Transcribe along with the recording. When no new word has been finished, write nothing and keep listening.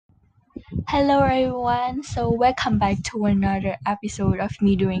Hello everyone. Welcome back to another episode of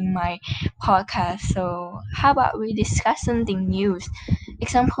me doing my podcast. How about we discuss something new?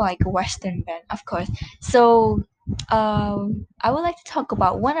 Example like Western band, of course. I would like to talk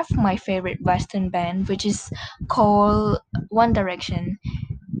about one of my favorite Western band, which is called One Direction.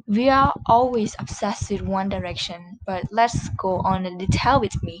 We are always obsessed with One Direction, but let's go on a detail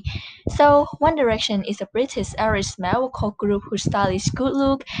with me. One Direction is a British Irish male vocal group whose stylish good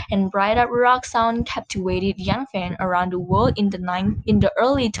look and bright up rock sound captivated young fans around the world in the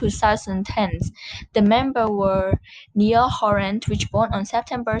early 2010s. The members were Neil Horan, which born on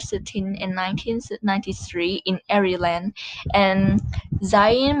September 13 in 1993 in Ireland, and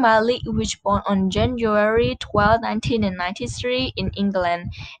Zayn Malik, which born on January 12, 1993 in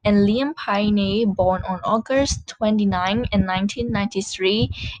England, and Liam Payne, born on August 29 in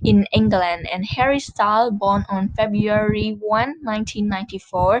 1993 in England, and Harry Styles, born on February 1,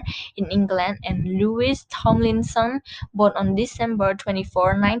 1994 in England, and Louis Tomlinson, born on December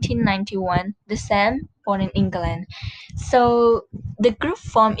 24, 1991, the same, born in England. So the group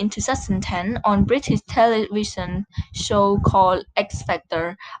formed in 2010 on British television show called X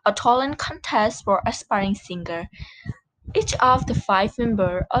Factor, a talent contest for aspiring singer. Each of the five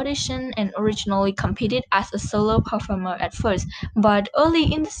members auditioned and originally competed as a solo performer at first, but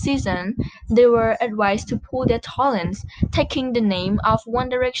early in the season, they were advised to pool their talents. Taking the name of One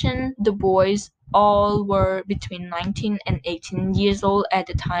Direction, the boys all were between 19 and 18 years old at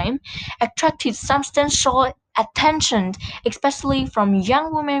the time, attracted substantial attention, especially from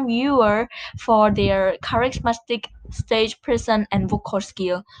young women viewers for their charismatic stage presence and vocal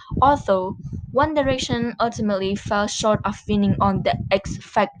skill. Although one Direction ultimately fell short of winning on The X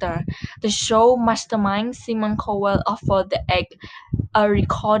Factor. The show mastermind Simon Cowell offered the act a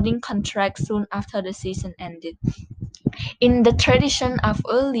recording contract soon after the season ended. In the tradition of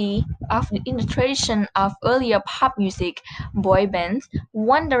earlier pop music boy bands,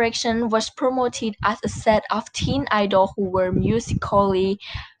 One Direction was promoted as a set of teen idols who were musically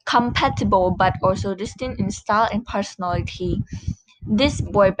compatible but also distinct in style and personality. This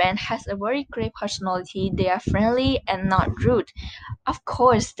boy band has a very great personality. They are friendly and not rude. Of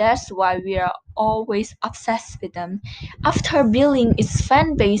course, that's why we are always obsessed with them. After building its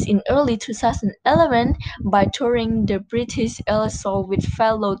fan base in early 2011 by touring the British electro with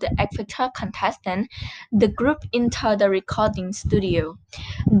fellow The X Factor contestants, the group entered the recording studio.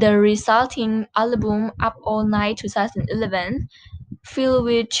 The resulting album Up All Night 2011, filled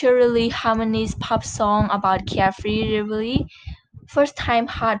with cheerily harmonious pop songs about carefree revelry, first-time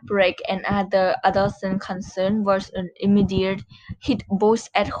heartbreak and other adolescent concerns was an immediate hit both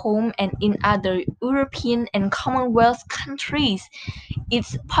at home and in other European and Commonwealth countries.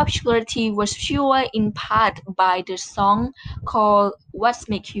 Its popularity was fueled in part by the song called What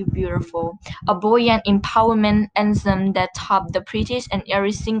Makes You Beautiful, a buoyant empowerment anthem that topped the British and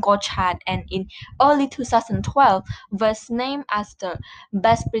Irish single chart and in early 2012 was named as the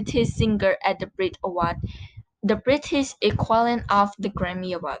Best British Singer at the Brit Award, the British equivalent of the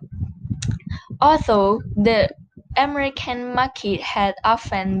Grammy Award. Although the American market had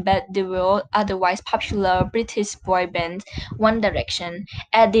often backdoored otherwise popular British boy band One Direction,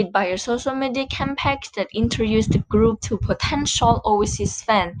 aided by a social media campaign that introduced the group to potential overseas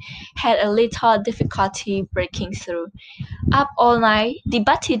fans, had a little difficulty breaking through. Up All Night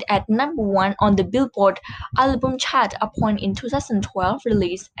debuted at number one on the Billboard album chart upon its 2012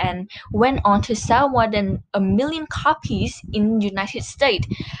 release and went on to sell more than a million copies in the United States.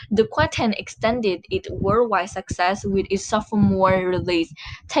 The quartet extended its worldwide success with its sophomore release.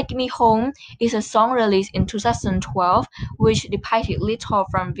 Take Me Home is a song released in 2012 which departed little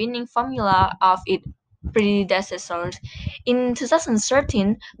from winning formula of its predecessors. In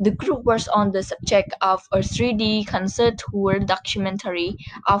 2013, the group was on the subject of a 3D concert tour documentary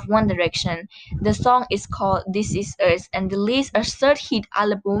of One Direction. The song is called This Is Us and released a third hit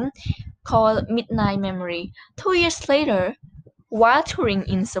album called Midnight Memory. 2 years later, while touring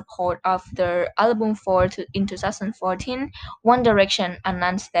in support of their album in 2014, One Direction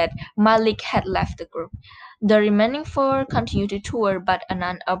announced that Malik had left the group. The remaining four continued to tour but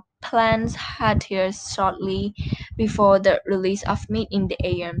announced a planned hiatus shortly before the release of Meet in the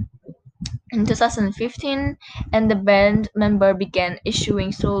AM in 2015, and the band member began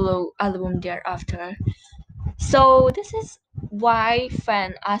issuing solo albums thereafter. So this is why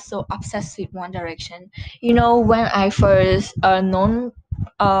fans are so obsessed with One Direction. When I first known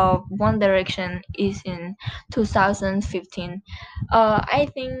One Direction is in 2015. I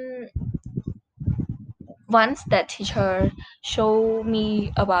think once that teacher showed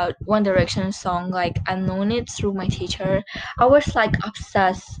me about One Direction song, like I known it through my teacher. I was like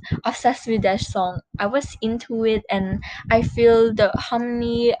obsessed with that song. I was into it, and I feel the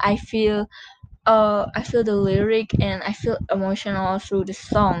harmony. I feel the lyric, and I feel emotional through the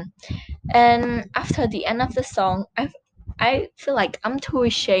song. And after the end of the song, I feel like I'm too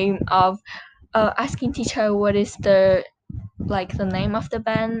ashamed of asking teacher what is the name of the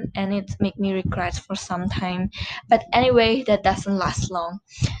band, and it make me regret for some time. But anyway, that doesn't last long.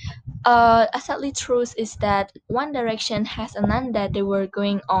 A sadly truth is that One Direction has announced that they were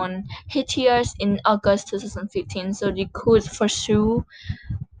going on hiatus in August 2015, so they could pursue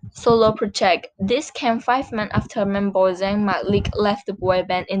solo project. This came 5 months after member Zayn Malik left the boy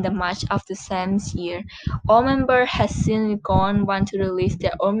band in the March of the same year. All members have since gone on to release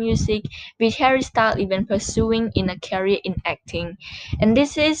their own music, with Harry Styles even pursuing in a career in acting. And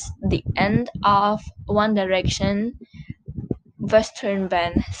this is the end of One Direction Western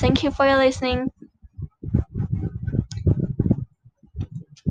band. Thank you for your listening.